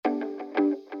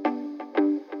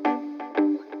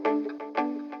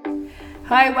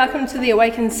Hi, welcome to the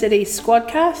Awaken City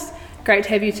Squadcast. Great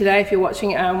to have you today. If you're watching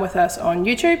with us on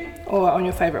YouTube or on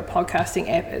your favourite podcasting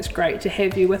app, it's great to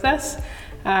have you with us.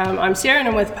 I'm Sarah and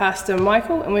I'm with Pastor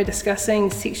Michael, and we're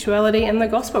discussing sexuality in the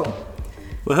gospel.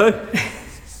 Woohoo!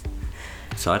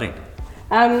 Exciting.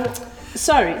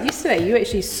 So yesterday you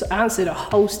actually answered a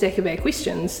whole stack of our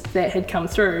questions that had come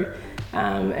through.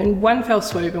 In one fell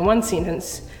swoop, in one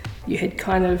sentence, you had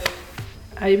kind of,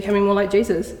 are you becoming more like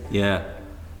Jesus?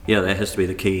 Yeah, that has to be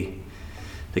the key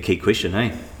question,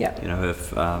 eh? Yeah. You know,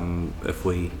 if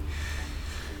we,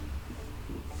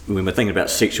 when we're thinking about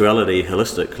sexuality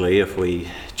holistically, if we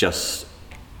just,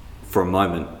 for a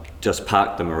moment, just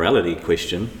park the morality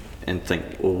question and think,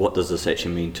 well, what does this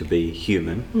actually mean to be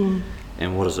human?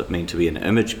 And what does it mean to be an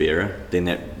image bearer? Then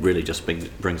that really just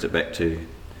brings it back to,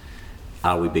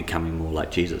 are we becoming more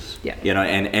like Jesus? Yeah. You know,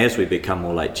 and as we become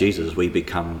more like Jesus, we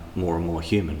become more and more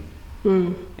human.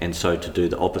 And so to do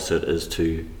the opposite is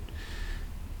to,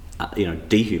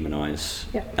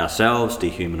 dehumanize ourselves,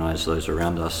 dehumanize those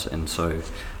around us. And so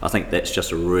I think that's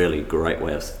just a really great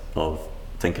way of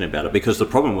thinking about it. Because the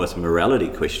problem with morality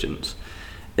questions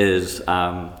is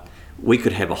we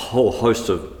could have a whole host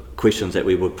of questions that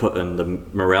we would put in the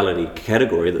morality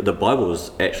category that the Bible is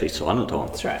actually silent on.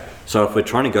 That's right. So if we're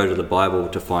trying to go to the Bible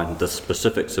to find the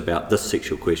specifics about this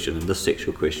sexual question and this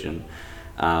sexual question,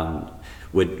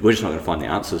 we're just not going to find the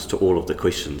answers to all of the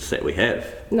questions that we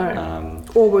have. No.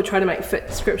 Or we'll try to make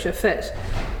scripture fit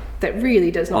that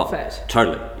really does not fit.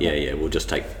 Totally. Yeah. We'll just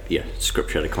take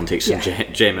scripture out of context and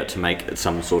jam it to make it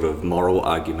some sort of moral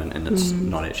argument, and it's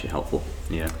not actually helpful.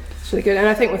 Yeah. It's really good. And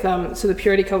I think with so the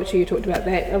purity culture, you talked about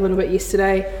that a little bit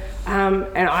yesterday,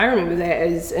 and I remember that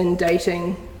as in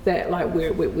dating, that like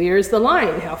where is the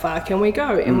line? How far can we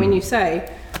go? And when you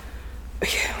say,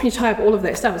 when you tie up all of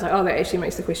that stuff, it's like, that actually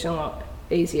makes the question a lot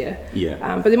easier.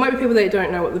 Yeah. But there might be people that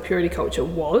don't know what the purity culture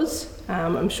was.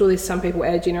 I'm sure there's some people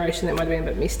our generation that might have been a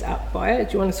bit messed up by it.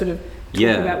 Do you want to sort of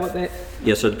talk about what that...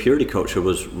 Yeah, so the purity culture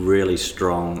was really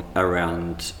strong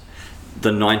around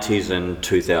the 90s and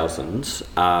 2000s,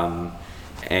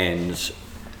 and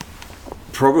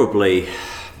probably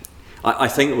I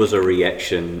think it was a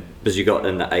reaction because you got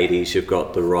in the 80s, you've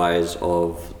got the rise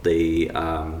of the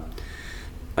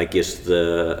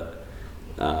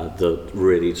the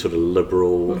really sort of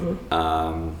liberal,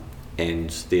 and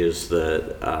there's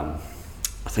the I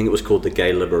think it was called the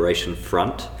Gay Liberation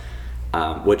Front,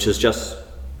 which is just,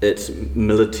 it's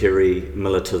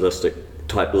militaristic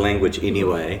type language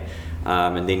anyway,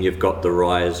 and then you've got the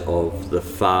rise of the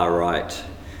far right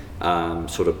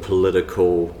sort of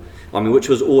political, which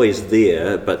was always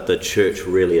there, but the church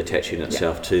really attaching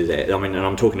itself to that. And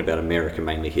I'm talking about America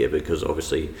mainly here, because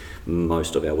obviously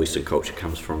most of our Western culture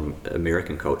comes from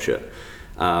American culture.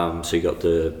 So you got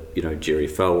the, Jerry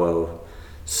Falwell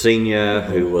Senior,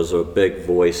 who was a big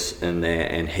voice in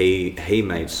there, and he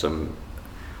made some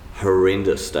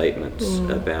horrendous statements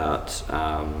about,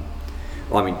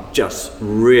 just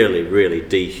really, really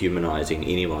dehumanizing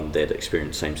anyone that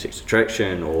experienced same-sex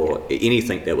attraction or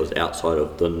anything that was outside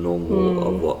of the normal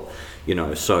of what,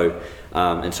 so,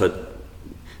 and so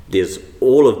there's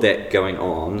all of that going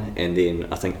on, and then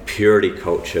I think purity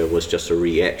culture was just a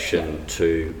reaction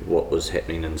to what was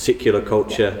happening in secular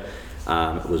culture.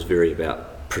 It was very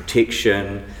about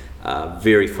protection,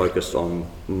 very focused on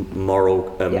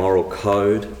moral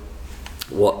code,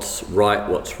 what's right,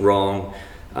 what's wrong,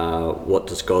 what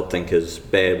does God think is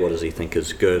bad, what does he think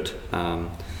is good, and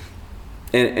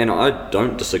I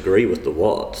don't disagree with the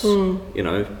what's.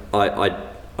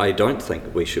 I don't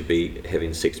think we should be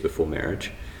having sex before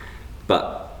marriage,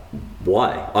 but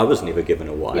why? I was never given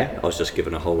a why. I was just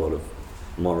given a whole lot of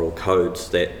moral codes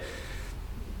that,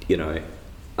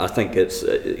 I think it's,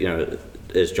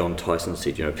 as John Tyson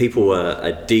said, people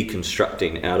are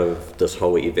deconstructing out of this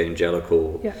whole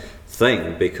evangelical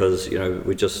thing, because,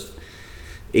 we just,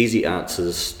 easy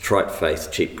answers, trite faith,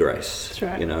 cheap grace. That's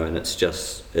right. And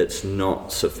it's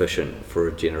not sufficient for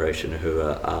a generation who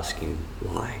are asking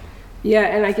why. Yeah,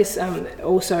 and I guess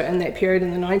also in that period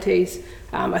in the 90s,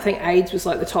 I think AIDS was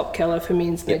like the top killer for men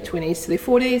in their 20s to their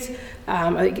 40s.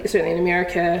 I think certainly in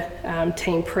America,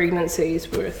 teen pregnancies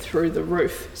were through the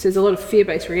roof. So there's a lot of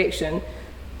fear-based reaction,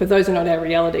 but those are not our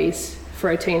realities for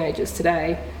our teenagers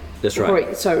today. That's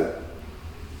right. So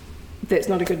that's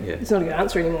not a good. It's not a good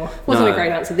answer anymore. Wasn't a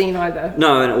great answer then either.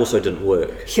 No, and it also didn't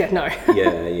work. Yeah, no.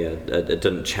 It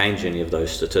didn't change any of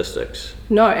those statistics.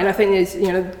 No, and I think there's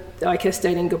I kissed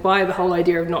dating goodbye, the whole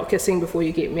idea of not kissing before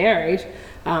you get married,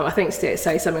 I think stats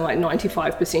say something like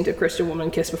 95% of Christian women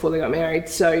kissed before they got married.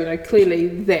 So, you know, clearly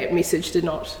that message did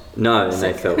not. No, and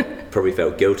they probably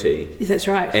felt guilty. That's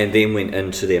right. And then went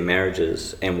into their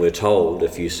marriages and were told,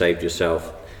 if you saved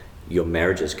yourself, your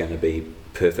marriage is going to be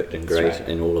perfect and great,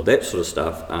 and all of that sort of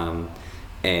stuff.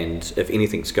 And if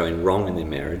anything's going wrong in their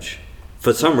marriage,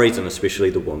 for some reason,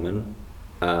 especially the woman,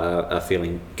 are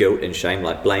feeling guilt and shame,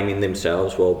 like blaming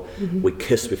themselves. Well, we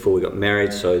kissed before we got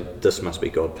married, so this must be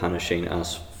God punishing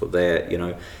us for that. You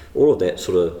know, all of that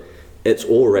sort of, it's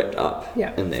all wrapped up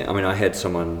in there. I mean, I had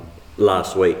someone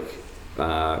last week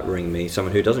ring me,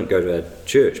 someone who doesn't go to our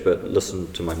church but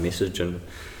listened to my message, and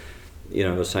you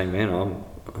know, was saying, man,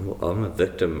 I'm a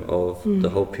victim of the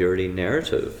whole purity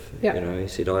narrative. You know, he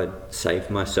said, I saved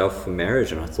myself for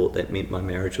marriage, and I thought that meant my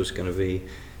marriage was going to be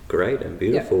great and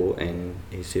beautiful, and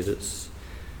he said it's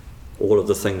all of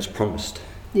the things promised,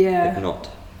 but not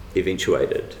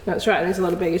eventuated. That's right. And there's a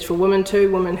lot of baggage for women too,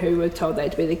 women who were told they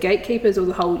had to be the gatekeepers, or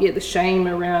the whole the shame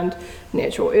around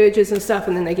natural urges and stuff,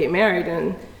 and then they get married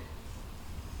and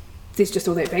there's just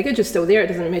all that baggage is still there. It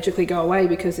doesn't magically go away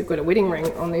because they've got a wedding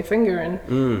ring on their finger, and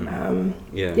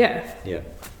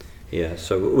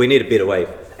so we need a better way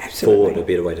forward, a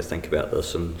better way to think about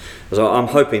this. And so I'm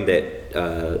hoping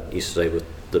that yesterday with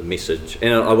the message,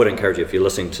 and I would encourage you, if you're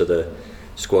listening to the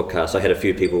Squadcast, I had a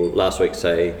few people last week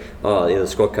say, oh yeah, the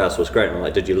Squadcast was great, and I'm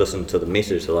like, did you listen to the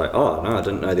message? They're like, oh no, I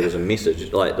didn't know there was a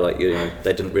message, like you know,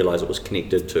 they didn't realise it was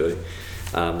connected to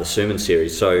the sermon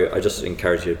series. So I just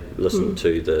encourage you to listen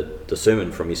to the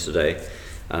sermon from yesterday,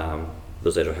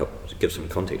 because that'll help give some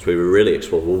context. We really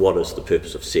explore, well, what is the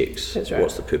purpose of sex? That's right.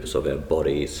 What's the purpose of our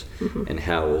bodies? And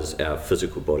how is our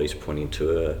physical bodies pointing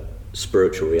to a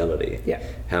spiritual reality?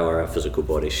 How are our physical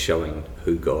bodies showing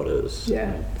who God is?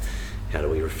 How do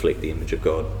we reflect the image of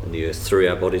God in the earth through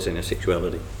our bodies and our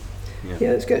sexuality?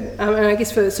 Yeah, that's good. And I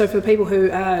guess for people who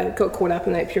got caught up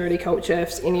in that purity culture,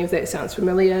 if any of that sounds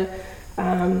familiar,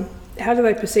 how do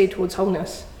they proceed towards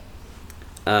wholeness?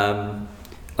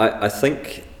 I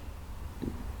think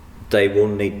they will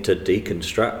need to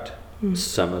deconstruct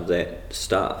some of that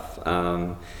stuff.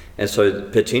 And so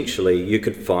potentially you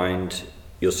could find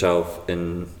yourself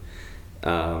in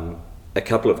a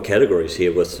couple of categories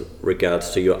here with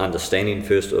regards to your understanding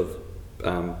first of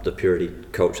the purity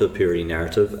culture, the purity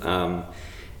narrative,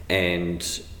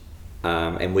 and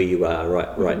where you are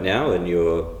right now in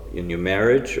your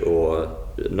marriage, or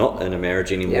not in a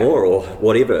marriage anymore, or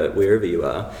whatever, wherever you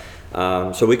are.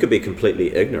 So we could be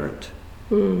completely ignorant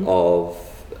of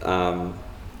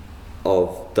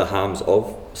the harms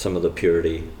of some of the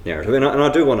purity narrative, and I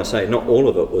do want to say not all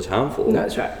of it was harmful. No,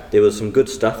 that's right. There was some good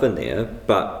stuff in there,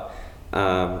 but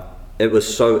it was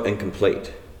so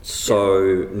incomplete,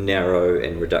 so narrow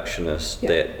and reductionist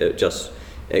that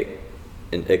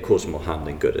it caused more harm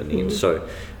than good in the end.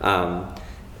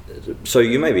 So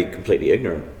you may be completely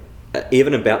ignorant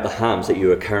even about the harms that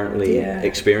you are currently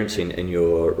experiencing in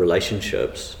your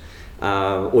relationships,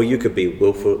 or you could be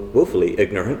willfully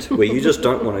ignorant, where you just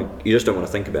don't want to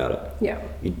think about it.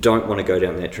 You don't want to go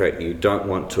down that track. You don't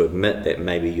want to admit that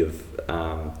maybe you've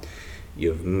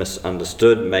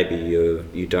misunderstood. Maybe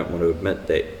you don't want to admit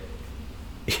that,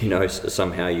 you know,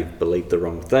 somehow you've believed the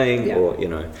wrong thing, or you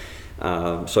know.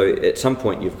 So at some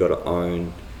point you've got to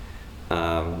own,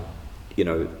 you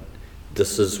know,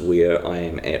 this is where I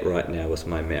am at right now with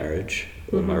my marriage,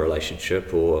 or my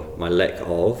relationship, or my lack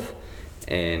of,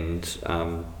 and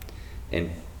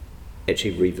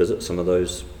actually revisit some of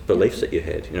those beliefs that you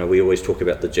had. You know, we always talk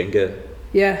about the Jenga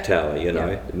tower. You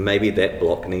know, maybe that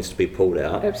block needs to be pulled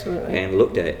out, and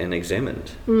looked at and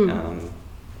examined.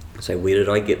 Say, where did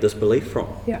I get this belief from?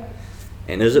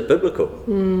 And is it biblical?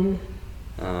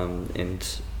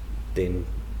 And then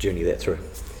journey that through.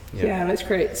 And let's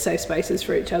create safe spaces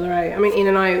for each other. I mean, Ian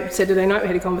and I Saturday night we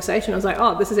had a conversation. I was like,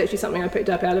 oh, this is actually something I picked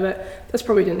up out of it. This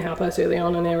probably didn't help us early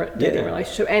on in our dating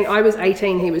relationship. And I was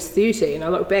 18, he was 30, and I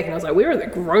look back and I was like, where are the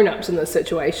grown-ups in this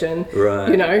situation?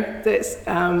 You know, that's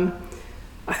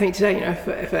I think today, you know,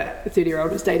 if a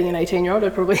 30-year-old was dating an 18-year-old,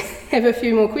 I'd probably have a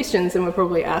few more questions than were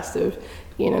probably asked of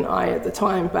Ian and I at the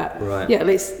time. But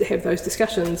let's have those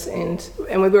discussions, and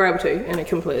we were able to, and it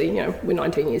completely, you know, we're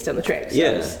 19 years down the track, so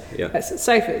it's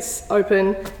safe, it's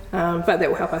open, but that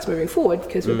will help us moving forward,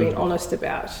 because we've been honest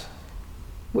about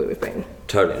where we've been.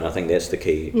 Totally, and I think that's the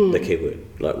key word.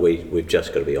 Like we've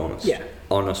just got to be honest.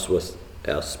 Honest with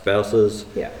our spouses.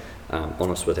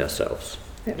 Honest with ourselves.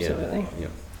 Absolutely.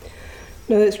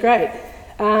 No, that's great.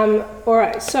 All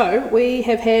right, so we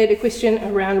have had a question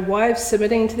around wives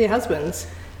submitting to their husbands.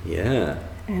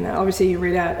 And obviously you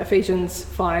read out Ephesians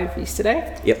 5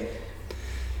 yesterday.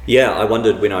 Yeah, I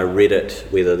wondered when I read it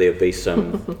whether there'd be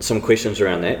some questions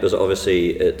around that, because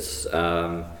obviously it's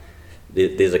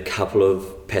there's a couple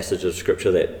of passages of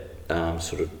scripture that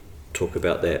sort of talk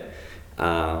about that,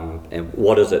 and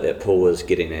what is it that Paul was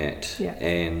getting at,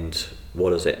 and what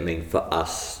does that mean for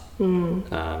us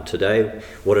today?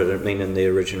 What did it mean in the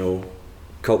original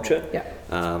culture?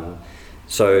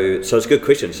 So it's a good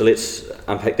question. So let's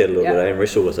unpack that a little bit and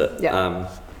wrestle with it.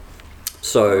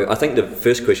 So I think the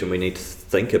first question we need to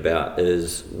think about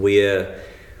is where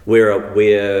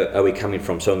are we coming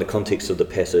from? So in the context of the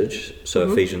passage,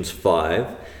 so Ephesians 5,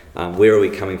 where are we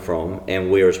coming from,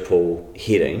 and where is Paul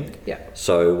heading?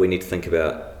 So we need to think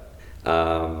about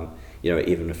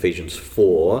even Ephesians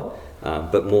 4,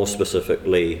 but more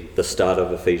specifically the start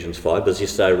of Ephesians 5, because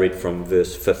yesterday I read from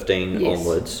verse 15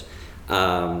 onwards.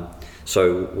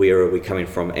 So where are we coming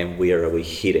from and where are we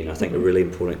heading? I think are really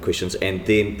important questions. And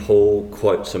then Paul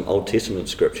quotes some Old Testament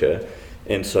scripture,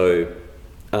 and so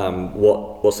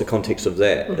what's the context of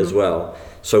that as well?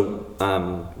 So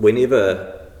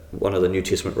whenever one of the New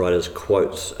Testament writers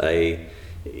quotes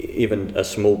even a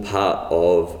small part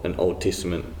of an Old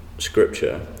Testament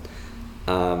scripture,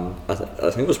 I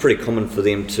think it was pretty common for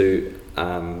them to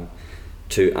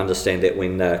understand that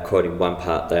when they're quoting one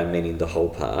part, they're meaning the whole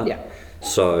part.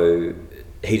 So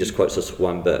he just quotes this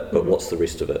one bit, but what's the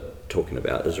rest of it talking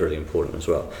about is really important as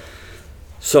well.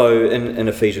 So in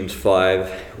Ephesians 5,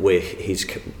 where he's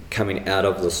coming out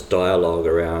of this dialogue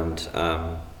around,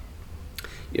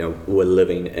 we're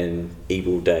living in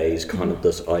evil days, kind of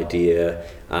this idea,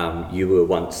 you were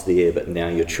once there, but now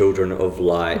you're children of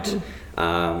light,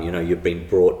 you've been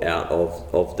brought out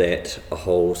of that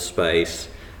whole space.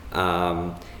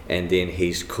 And then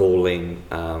he's calling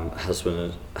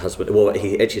husband. Well,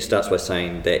 he actually starts by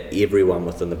saying that everyone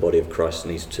within the body of Christ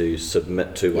needs to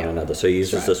submit to one another. So he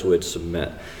uses this word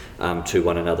submit to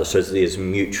one another. So there's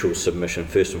mutual submission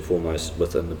first and foremost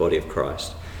within the body of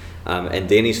Christ. And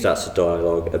then he starts a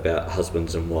dialogue about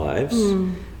husbands and wives.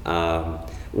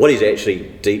 What he's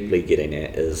actually deeply getting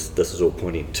at is this is all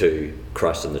pointing to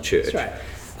Christ and the church.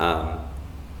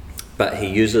 But he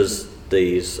uses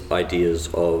these ideas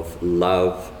of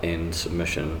love and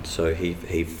submission. So he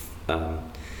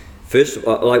first,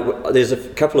 there's a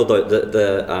couple of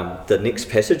the next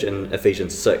passage in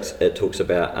Ephesians 6. It talks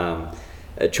about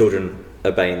children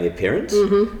obeying their parents.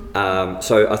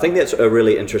 So I think that's a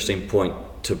really interesting point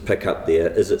to pick up there.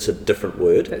 Is it's a different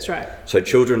word. That's right. So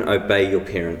children obey your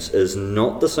parents is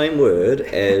not the same word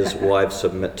as wives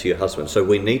submit to your husband. So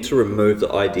we need to remove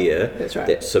the idea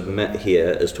that submit here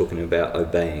is talking about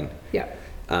obeying.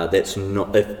 That's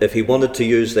not. If he wanted to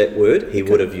use that word, he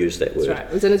would have used that word. That's right.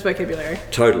 It was in his vocabulary.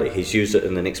 Totally. He's used it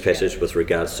in the next passage with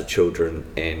regards to children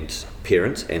and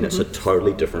parents, and it's a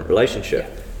totally different relationship.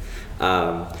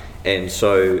 And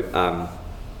so,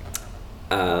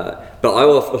 but I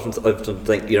often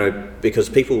think, because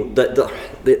people,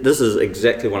 this is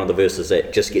exactly one of the verses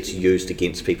that just gets used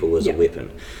against people as a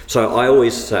weapon. So I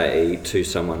always say to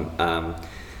someone, and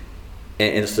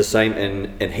it's the same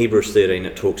in Hebrews 13,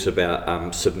 it talks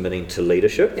about submitting to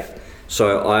leadership.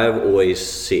 So I've always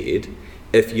said,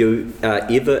 if you are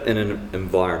ever in an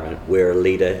environment where a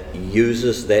leader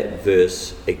uses that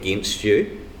verse against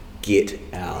you, get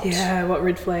out. What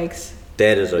red flags?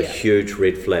 That is a huge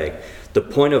red flag. The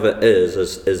point of it is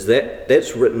that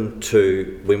that's written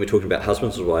to, when we're talking about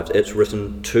husbands and wives, it's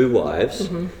written to wives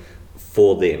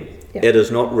for them. It is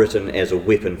not written as a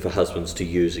weapon for husbands to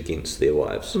use against their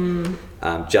wives.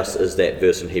 Just as that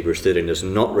verse in Hebrews 13 is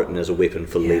not written as a weapon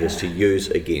for leaders to use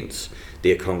against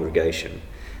their congregation.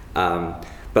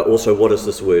 But also, what does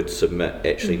this word submit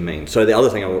actually mean? So the other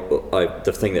thing,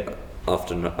 the thing that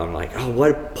often I'm like,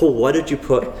 Paul, why did you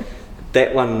put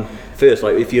that one first?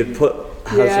 Like, if you'd put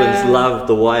husbands love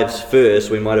the wives first,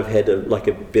 we might have had a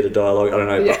better dialogue. I don't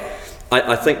know, but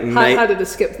I think harder to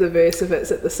skip the verse if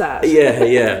it's at the start.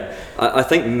 I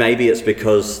think maybe it's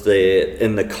because they're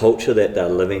in the culture that they're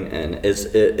living in.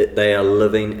 They are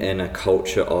living in a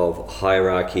culture of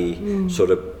hierarchy,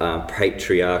 sort of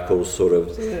patriarchal sort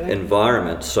of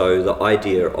environment. So the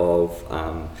idea of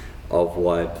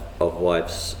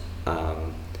wives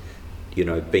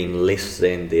being less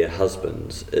than their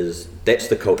husbands that's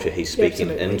the culture he's speaking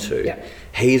into.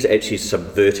 He's actually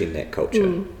subverting that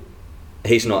culture.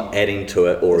 He's not adding to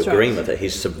it or agreeing with it.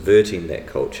 He's subverting that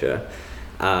culture,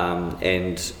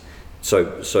 and so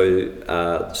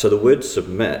the word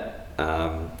submit,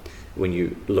 when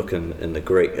you look in the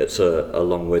Greek, it's a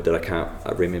long word that I can't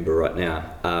remember right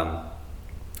now,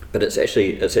 but it's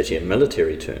actually a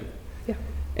military term,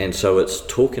 and so it's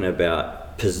talking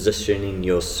about positioning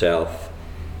yourself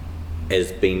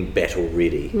as being battle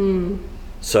ready.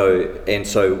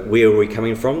 So where are we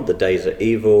coming from? The days are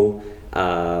evil.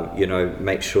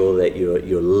 Make sure that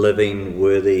you're living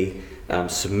worthy.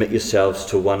 Submit yourselves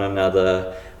to one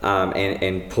another.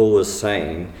 And Paul is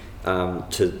saying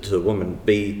to the woman,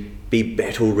 be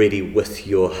battle ready with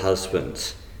your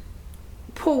husbands.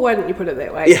 Paul, why didn't you put it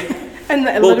that way? Yeah. And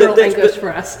literal English for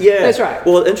us. Yeah, that's right.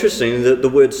 Well, interesting. The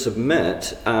word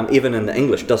submit, even in the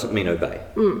English, doesn't mean obey.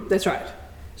 That's right.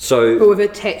 So, but we've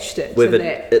attached it to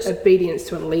that obedience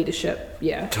to a leadership.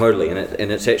 Yeah, totally.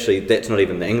 And it's actually, that's not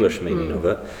even the English meaning of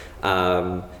it.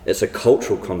 It's a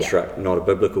cultural construct, not a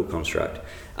biblical construct.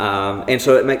 And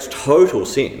so it makes total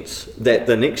sense that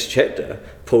the next chapter,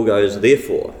 Paul goes,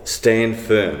 therefore, stand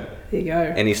firm. There you go.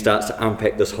 And he starts to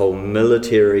unpack this whole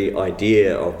military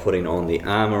idea of putting on the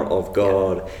armour of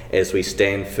God as we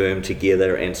stand firm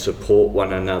together and support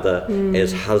one another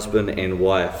as husband and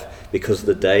wife, because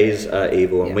the days are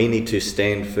evil and we need to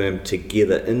stand firm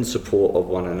together in support of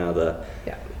one another.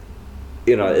 Yeah.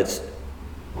 It's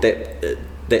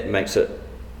that makes it,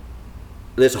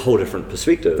 there's a whole different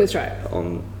perspective. That's right.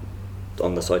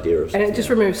 On this idea of, and it just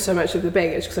removes so much of the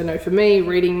baggage, because I know for me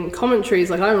reading commentaries,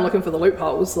 like I'm looking for the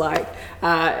loopholes,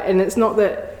 and it's not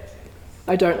that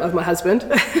I don't love my husband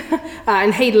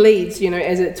and he leads,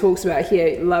 as it talks about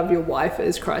here, love your wife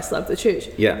as Christ loved the church.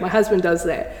 My husband does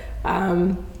that,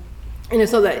 and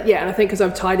it's not that, and I think because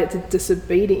I've tied it to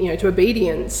disobedience, to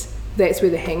obedience, that's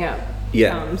where the hang up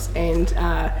comes,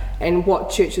 and what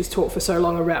church has taught for so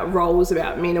long about roles,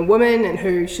 about men and women and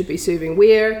who should be serving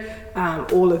where,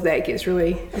 all of that gets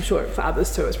really, I'm sure for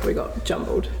others too, it's probably got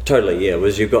jumbled. Totally,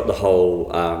 was you've got the whole,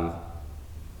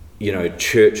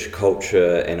 church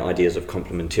culture and ideas of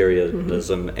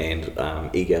complementarianism and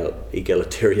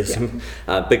egalitarianism,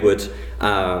 big words.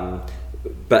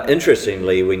 But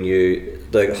interestingly,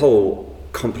 the whole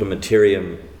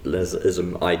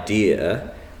complementarianism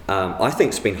idea, I think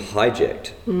it's been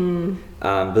hijacked.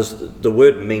 Because the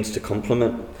word means to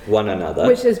complement one another.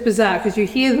 Which is bizarre, because you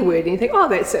hear the word and you think,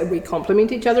 that's it, we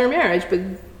complement each other in marriage, but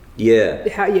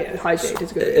hijacked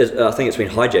is good. I think it's been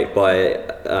hijacked by,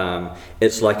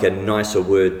 it's like a nicer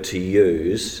word to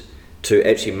use to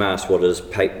actually mask what is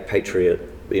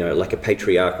like a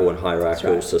patriarchal and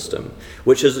hierarchical system,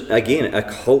 which is, again, a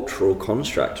cultural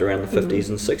construct around the 50s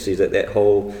and 60s, that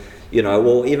whole,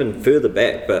 even further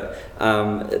back, but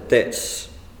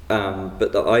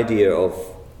but the idea of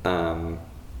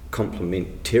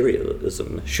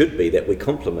complementarianism should be that we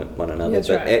complement one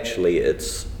another, actually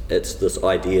it's this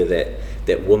idea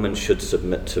that women should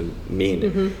submit to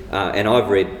men. And I've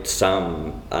read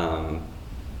some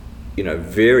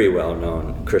very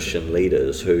well-known Christian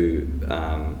leaders who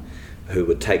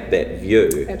would take that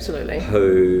view, absolutely,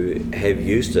 who have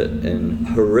used it in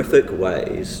horrific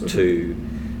ways to,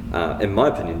 in my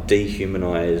opinion,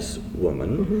 dehumanize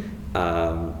women,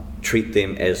 treat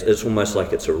them as, it's almost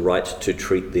like it's a right to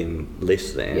treat them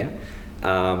less than,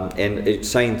 and it's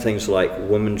saying things like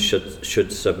women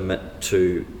should submit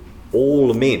to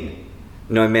all men,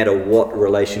 no matter what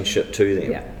relationship to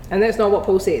them. And that's not what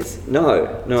Paul says.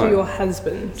 No. To your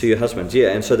husbands. To your husbands,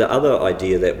 And so the other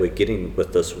idea that we're getting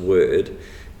with this word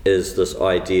is this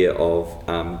idea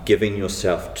of giving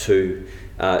yourself to,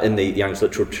 in the Young's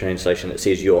Literal Translation, it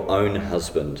says your own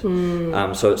husband.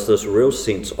 So it's this real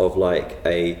sense of like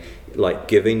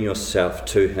giving yourself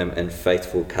to him in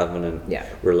faithful covenant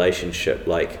relationship,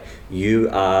 like you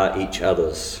are each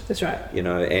other's. That's right.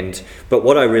 But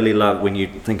what I really love when you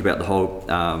think about the whole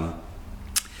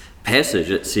passage,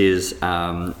 it says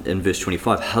in verse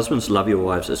 25, husbands, love your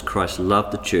wives as Christ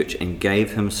loved the church and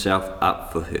gave himself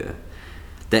up for her,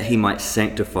 that he might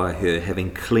sanctify her,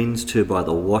 having cleansed her by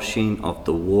the washing of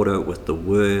the water with the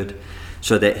word,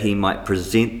 so that he might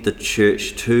present the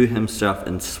church to himself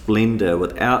in splendor,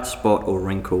 without spot or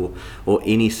wrinkle or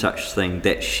any such thing,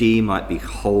 that she might be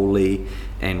holy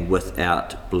and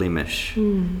without blemish.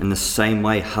 In the same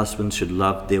way, husbands should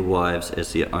love their wives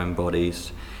as their own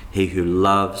bodies. He who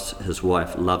loves his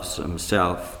wife loves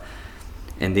himself.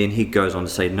 And then he goes on to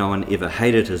say, no one ever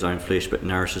hated his own flesh, but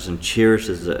nourishes and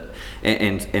cherishes it.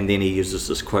 And then he uses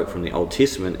this quote from the Old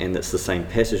Testament, and it's the same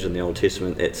passage in the Old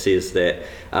Testament that says that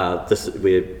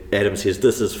where Adam says,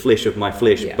 this is flesh of my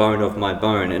flesh, bone of my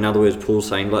bone. In other words, Paul's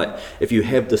saying, like, if you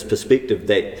have this perspective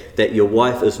that your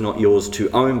wife is not yours to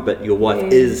own, but your wife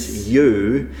is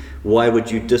you, why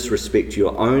would you disrespect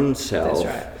your own self?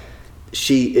 That's right.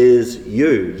 she is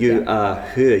you. You Yeah. are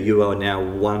her. You are now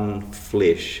one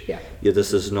flesh. Yeah.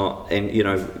 This is not, and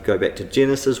go back to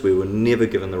Genesis. We were never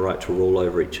given the right to rule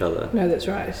over each other. No, that's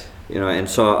right. And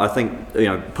so I think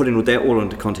putting that all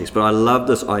into context. But I love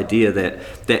this idea that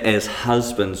as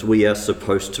husbands we are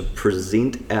supposed to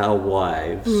present our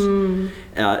wives, to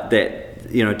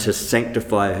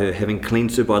sanctify her, having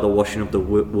cleansed her by the washing of the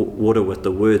water with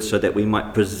the word, so that we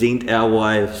might present our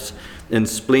wives in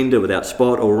splendour, without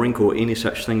spot or wrinkle or any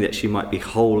such thing, that she might be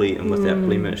holy and without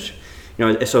blemish.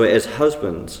 So as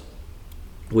husbands,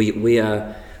 we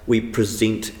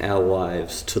present our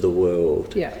wives to the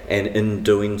world, Yeah. and in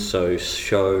doing so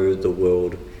show the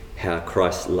world how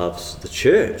Christ loves the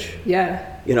church. Yeah.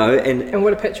 And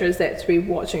what a picture is that to be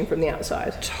watching from the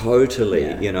outside. totally,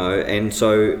 Yeah. and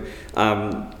so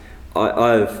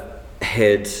I've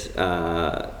had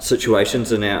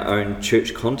situations in our own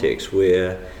church context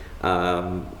where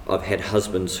I've had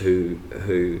husbands who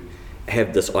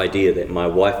have this idea that my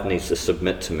wife needs to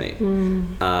submit to me.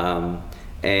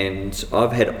 And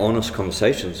I've had honest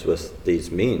conversations with these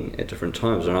men at different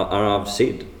times, and I've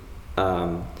said,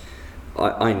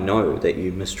 I know that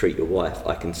you mistreat your wife.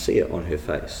 I can see it on her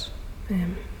face.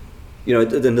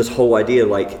 Then this whole idea,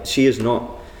 like, she is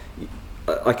not,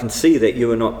 I can see that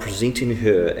you are not presenting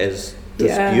her as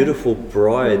this beautiful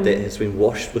bride that has been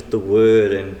washed with the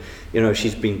word, and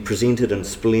she's been presented in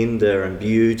splendor and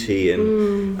beauty,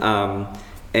 and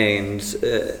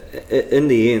in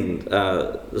the end,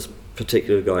 this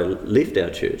particular guy left our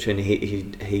church, and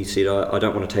he said, I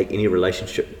don't want to take any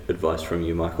relationship advice from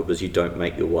you, Michael, because you don't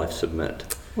make your wife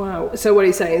submit. Wow. So what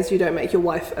he's saying is you don't make your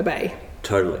wife obey.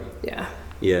 Totally.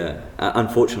 Yeah.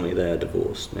 Unfortunately, they are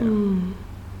divorced now.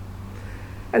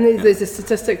 And there's a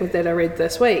statistic with that I read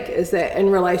this week, is that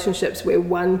in relationships where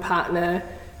one partner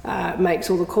makes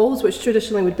all the calls, which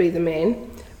traditionally would be the man,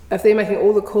 if they're making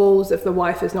all the calls, if the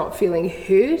wife is not feeling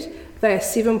heard, they are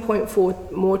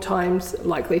 7.4 more times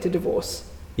likely to divorce.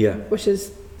 Yeah. Which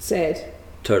is sad.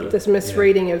 Totally. This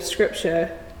misreading of scripture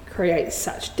creates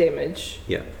such damage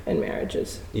in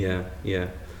marriages. Yeah,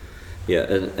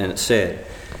 and it's sad.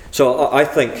 So I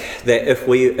think that if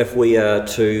we are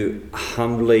to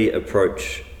humbly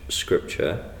approach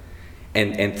scripture,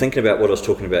 and thinking about what I was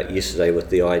talking about yesterday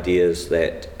with the ideas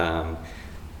that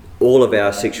all of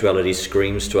our sexuality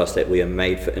screams to us that we are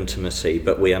made for intimacy,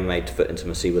 but we are made for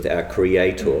intimacy with our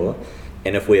Creator.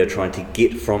 And if we are trying to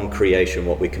get from creation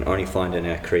what we can only find in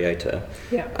our Creator,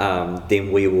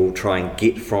 then we will try and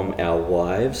get from our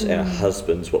wives, our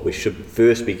husbands, what we should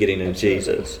first be getting in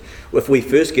Jesus. If we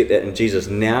first get that in Jesus,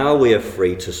 now we are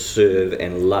free to serve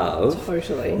and love,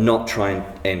 not try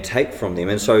and take from them.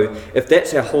 And so if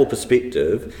that's our whole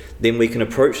perspective, then we can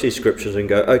approach these scriptures and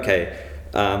go, okay,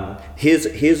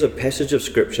 here's a passage of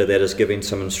scripture that is giving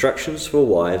some instructions for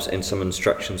wives and some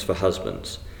instructions for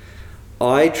husbands.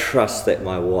 I trust that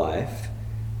my wife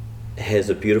has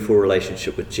a beautiful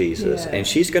relationship with Jesus, and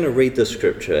she's going to read the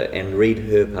scripture and read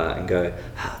her part and go,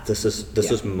 this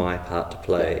is my part to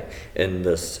play in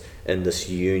this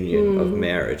union of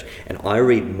marriage, and I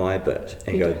read my bit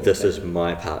and go, this is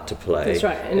my part to play. That's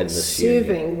right, and it's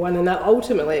serving one another.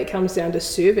 Ultimately, it comes down to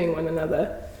serving one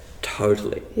another.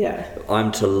 Totally. Yeah.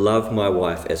 I'm to love my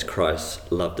wife as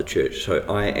Christ loved the church. So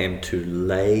I am to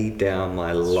lay down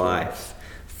my life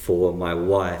for my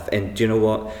wife. And do you know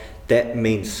what? That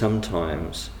means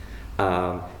sometimes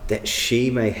that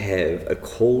she may have a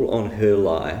call on her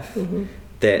life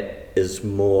that is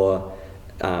more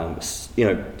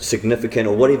significant,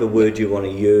 or whatever word you want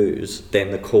to use, than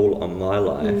the call on my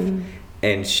life.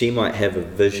 And she might have a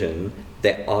vision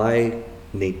that I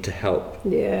need to help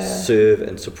serve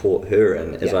and support her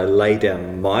in, as I lay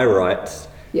down my rights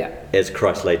as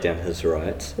Christ laid down his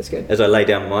rights. That's good. As I lay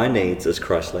down my needs as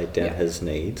Christ laid down his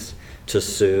needs, to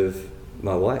serve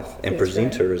my wife and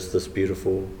present her as this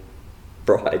beautiful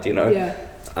bride,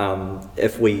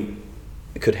 if we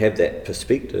could have that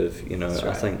perspective,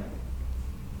 I think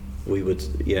we would,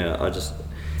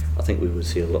 I think we would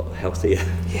see a lot healthier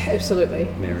absolutely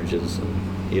marriages.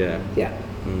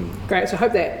 Great. So I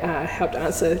hope that helped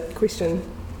answer the question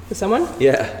for someone.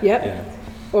 Yeah.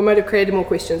 Or might have created more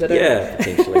questions. I don't know.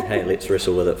 Potentially. Hey, let's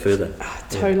wrestle with it further.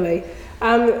 Totally.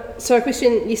 So a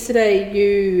question, yesterday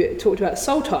you talked about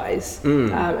soul ties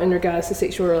in regards to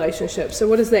sexual relationships. So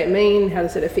what does that mean? How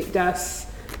does it affect us?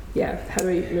 How do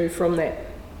we move from that?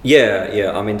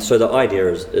 I mean, so the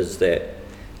idea is that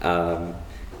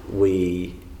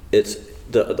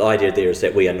the idea there is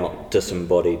that we are not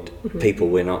disembodied people.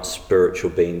 We're not spiritual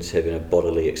beings having a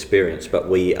bodily experience, but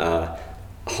we are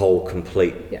whole,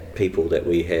 complete people, that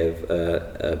we have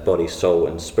a body, soul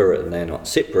and spirit, and they're not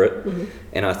separate.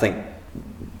 And I think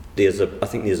I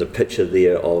think there's a picture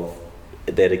there of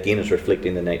that again is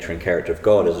reflecting the nature and character of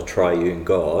God as a triune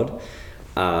God,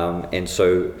 and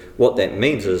so what that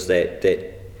means is that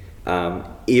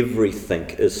everything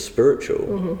is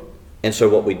spiritual, and so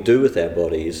what we do with our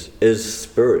bodies is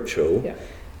spiritual.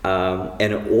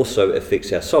 And it also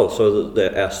affects our soul. So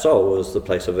that our soul is the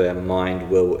place of our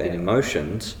mind, will, and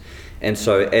emotions. And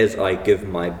so as I give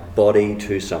my body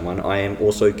to someone, I am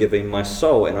also giving my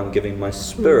soul, and I'm giving my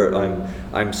spirit.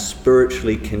 I'm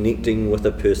spiritually connecting with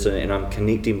a person, and I'm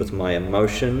connecting with my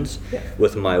emotions,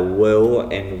 with my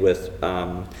will, and with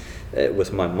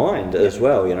my mind as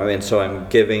well. You know, and so I'm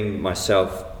giving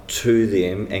myself to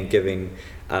them and giving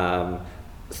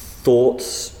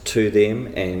thoughts to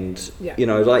them, and you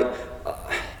know, like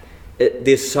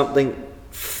there's something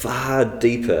far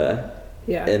deeper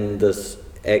in this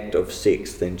act of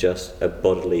sex than just a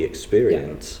bodily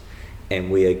experience, and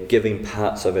we are giving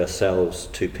parts of ourselves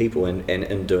to people, and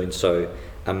in doing so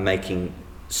are making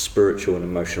spiritual and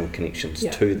emotional connections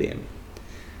to them,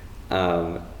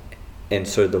 and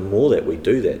so the more that we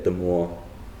do that, the more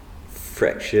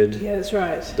fractured, that's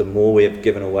right, the more we have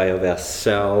given away of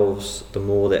ourselves, the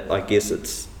more that I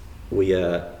guess we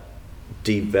are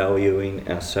devaluing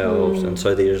ourselves, and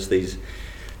so there's these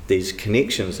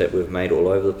connections that we've made all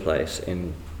over the place.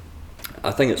 And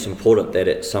I think it's important that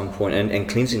at some point, and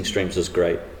Cleansing Streams is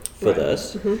great for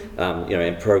this, you know,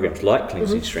 and programs like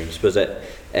Cleansing Streams, because it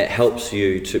helps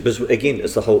you to, because again,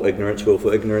 it's the whole ignorance,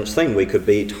 willful ignorance thing. We could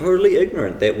be totally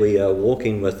ignorant that we are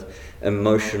walking with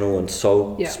emotional and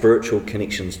soul, spiritual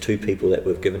connections to people that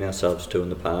we've given ourselves to in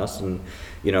the past, and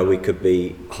you know, we could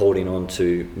be holding on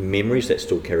to memories that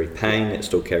still carry pain, that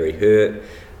still carry hurt,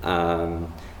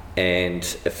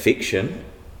 and affection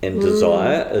and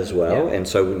desire as well. And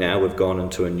so now we've gone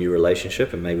into a new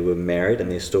relationship, and maybe we're married,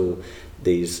 and there's still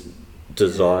these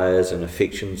desires and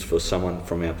affections for someone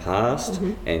from our past,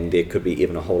 and there could be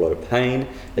even a whole lot of pain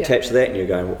attached to that, and you're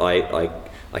going,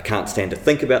 I can't stand to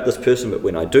think about this person, but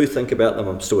when I do think about them,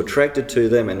 I'm still attracted to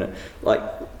them, and like,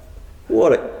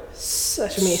 what a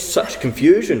such a mess, such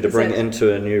confusion to bring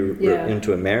into a new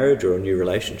into a marriage or a new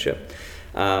relationship.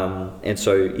 And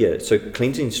so so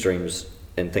Cleansing Streams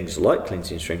and things like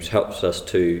Cleansing Streams helps us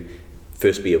to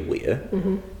first be aware,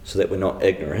 so that we're not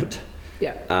ignorant,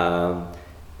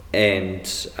 and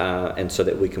so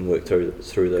that we can work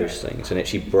through those things and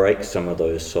actually break some of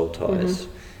those soul ties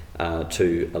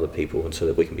to other people, and so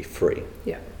that we can be free.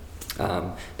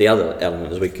 The other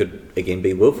element is we could again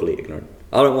be willfully ignorant.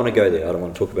 I don't want to go there, I don't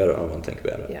want to talk about it, I don't want to think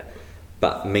about it.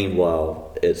 But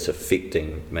meanwhile, it's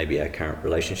affecting maybe our current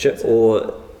relationship,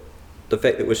 or the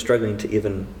fact that we're struggling to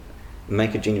even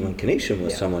make a genuine connection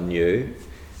with someone new,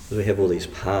 because we have all these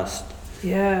past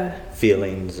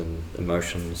feelings and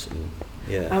emotions. And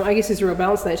I guess there's a real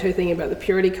balance in that too, thinking about the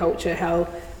purity culture, how,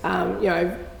 you know,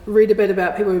 I've read a bit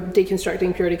about people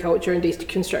deconstructing purity culture and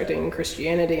deconstructing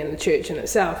Christianity and the church in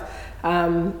itself.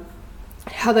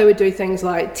 How they would do things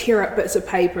like tear up bits of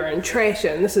paper and trash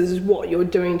it, and this is what you're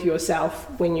doing to yourself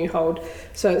when you hold.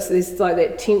 So there's like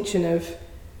that tension of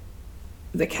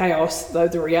the chaos, though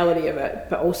the reality of it,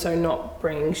 but also not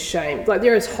bringing shame. Like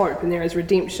there is hope and there is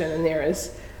redemption, and there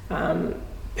is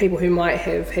people who might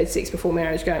have had sex before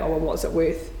marriage going, oh well, what's it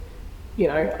worth? You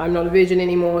know, I'm not a virgin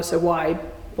anymore, so why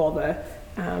bother?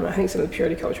 I think some of the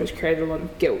purity culture has created a lot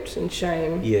of guilt and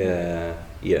shame.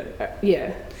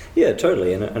 Yeah,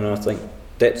 totally, and I think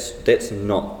that's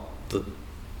not the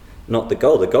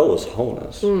goal. The goal is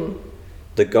wholeness.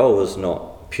 The goal is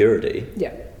not purity.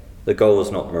 The goal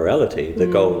is not morality. The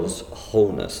goal is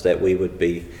wholeness, that we would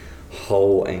be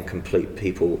whole and complete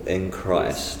people in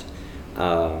Christ.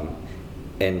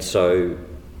 And so,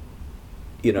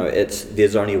 you know,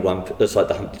 there's only one. It's like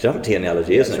the Humpty Dumpty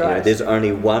analogy, isn't it? Right. You know, there's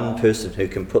only one person who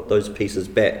can put those pieces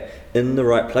back in the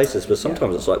right places. But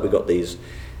sometimes it's like we've got these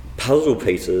puzzle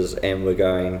pieces, and we're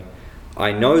going,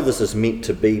 I know this is meant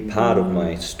to be part of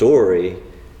my story,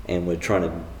 and we're trying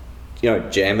to, you know,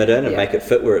 jam it in and make it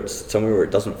fit where it's somewhere where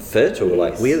it doesn't fit, or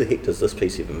like, where the heck does this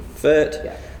piece even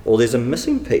fit? Or there's a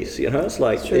missing piece, you know, it's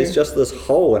like there's just this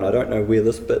hole and I don't know where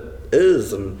this bit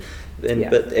is, and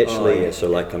but actually so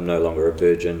like I'm no longer a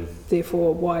virgin,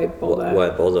 therefore why bother? Why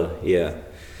bother?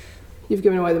 You've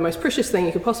given away the most precious thing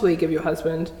you could possibly give your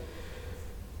husband.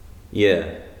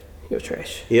 You're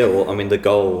trash. Well, I mean, the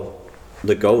goal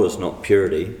is not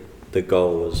purity, the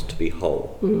goal is to be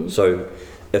whole. So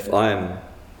if I'm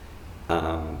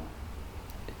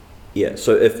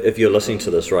so if you're listening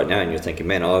to this right now and you're thinking,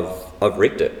 man, I've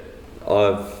wrecked it,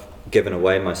 I've given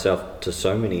away myself to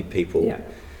so many people,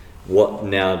 what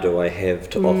now do I have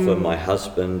to offer my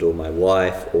husband or my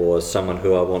wife or someone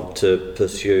who I want to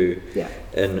pursue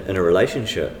in a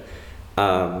relationship?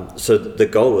 So the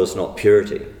goal is not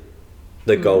purity.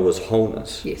 The goal is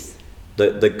wholeness. Yes.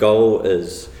 The goal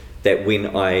is that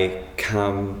when I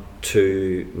come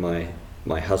to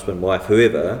my husband, wife,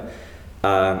 whoever,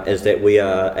 is that we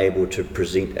are able to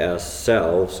present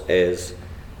ourselves as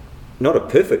not a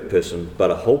perfect person, but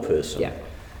a whole person. Yeah.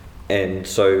 And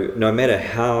so no matter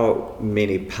how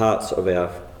many parts of our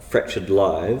fractured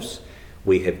lives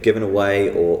we have given away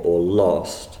or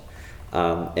lost,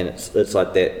 and it's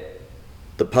like that,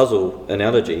 the puzzle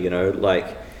analogy,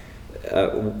 like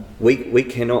we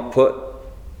cannot put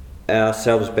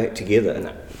ourselves back together.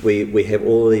 No. We have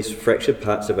all these fractured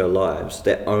parts of our lives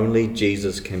that only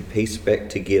Jesus can piece back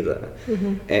together.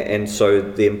 And so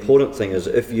the important thing is,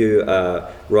 if you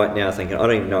are right now thinking, I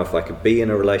don't even know if I could be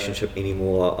in a relationship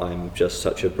anymore, I'm just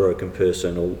such a broken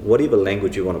person, or whatever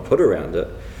language you want to put around it,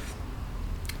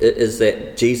 is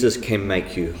that Jesus can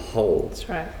make you whole. That's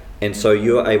right. And so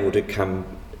you're able to come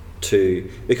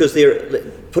to, because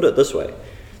put it this way,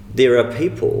 there are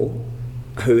people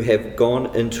who have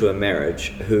gone into a marriage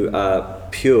who are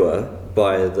pure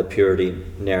by the purity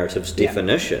narrative's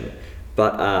definition,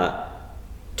 but are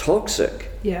toxic.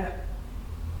 Yeah.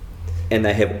 And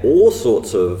they have all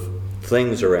sorts of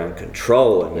things around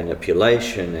control and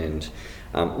manipulation and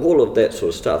all of that sort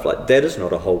of stuff. Like, that is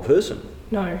not a whole person.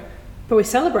 No. But we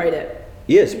celebrate it.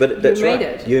 Yes, but that's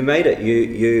right. You made it.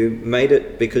 You made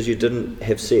it because you didn't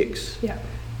have sex. Yeah.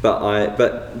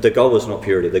 But the goal was not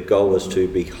purity. The goal was to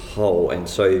be whole. And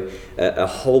so a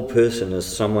whole person is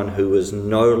someone who is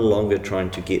no longer trying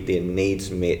to get their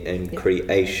needs met in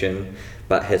creation,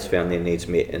 but has found their needs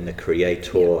met in the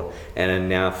Creator, and are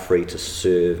now free to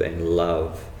serve and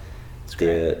love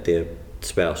their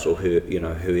spouse or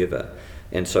whoever.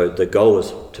 And so the goal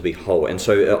is to be whole. And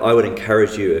so I would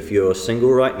encourage you, if you're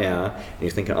single right now and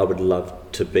you're thinking, I would love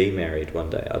to be married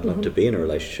one day, I'd love to be in a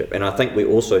relationship. And I think we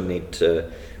also need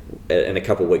to, in a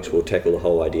couple of weeks, we'll tackle the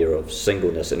whole idea of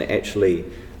singleness. And actually,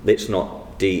 let's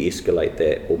not de-escalate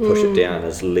that or push it down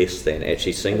as less than.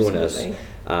 Actually, singleness,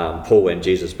 Paul and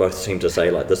Jesus both seem to say,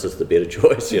 like, this is the better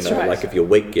choice, That's right. like if you're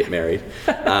weak, get married.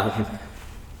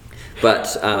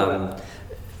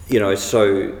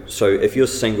 So if you're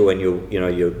single and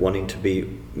you're wanting to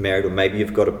be married, or maybe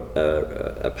you've got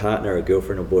a partner, a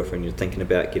girlfriend or boyfriend, you're thinking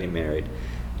about getting married,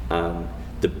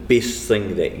 the best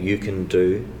thing that you can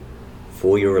do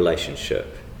for your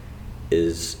relationship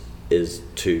is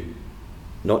to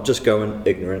not just go in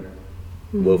ignorant,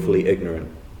 willfully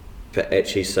ignorant, but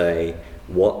actually say,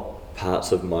 what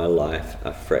parts of my life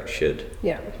are fractured?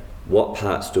 Yeah. What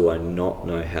parts do I not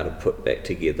know how to put back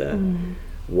together?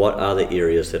 What are the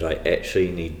areas that I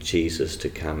actually need Jesus to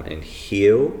come and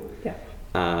heal,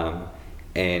 and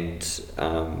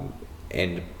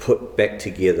put back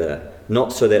together,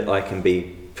 not so that I can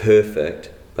be perfect,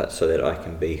 but so that I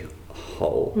can be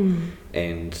whole.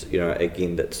 And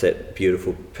again, that's that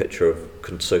beautiful picture of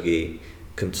kintsugi,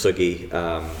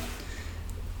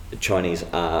 Chinese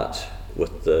art,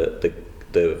 with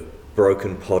the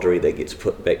broken pottery that gets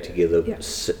put back together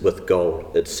with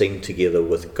gold. It's seamed together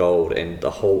with gold, and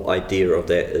the whole idea of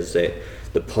that is that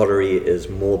the pottery is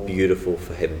more beautiful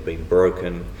for having been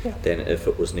broken than if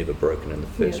it was never broken in the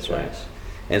first place. Right.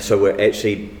 And so we're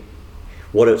actually,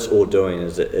 what it's all doing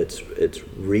is that it's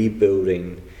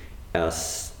rebuilding our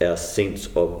sense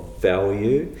of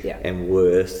value and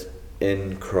worth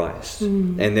in Christ,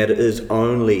 and that it is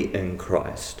only in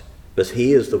Christ. Because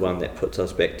He is the one that puts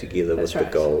us back together with the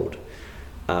gold,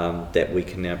 that we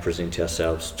can now present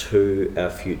ourselves to our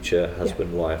future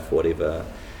husband, wife, whatever,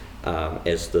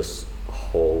 as this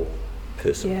whole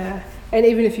person. Yeah, and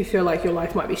even if you feel like your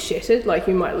life might be shattered, like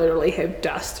you might literally have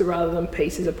dust rather than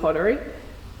pieces of pottery,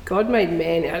 God made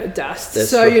man out of dust. That's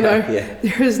so, right.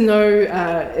 There is no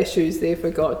issues there for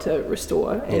God to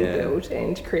restore and build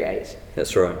and create.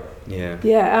 That's right, yeah.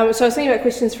 Yeah, so I was thinking about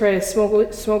questions for our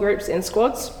small groups and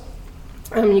squads.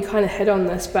 You kind of hit on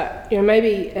this, but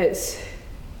maybe it's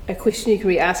a question you can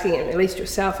be asking at least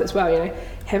yourself as well.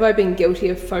 Have I been guilty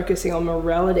of focusing on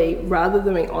morality rather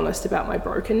than being honest about my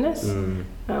brokenness?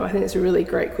 I think it's a really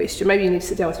great question. Maybe you need to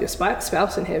sit down with your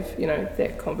spouse and have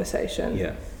that conversation.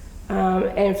 Yeah.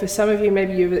 And for some of you,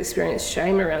 maybe you've experienced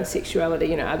shame around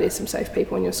sexuality. Are there some safe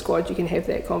people in your squad you can have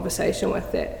that conversation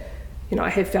with? That I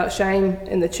have felt shame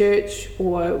in the church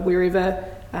or wherever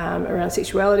around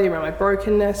sexuality, around my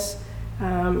brokenness.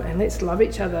 And let's love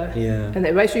each other. Yeah. And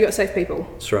then make sure you got safe people.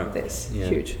 That's right. That's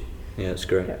huge. Yeah, it's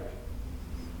great. Yeah.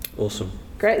 Awesome.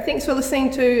 Great. Thanks for listening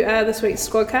to this week's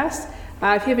Squadcast.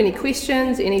 If you have any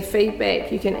questions, any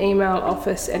feedback, you can email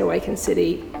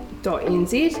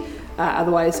office@awakencity.nz.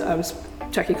 Otherwise,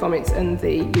 chuck your comments in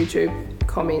the YouTube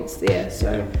comments there.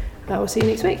 So we'll see you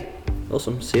next week.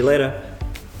 Awesome. See you later.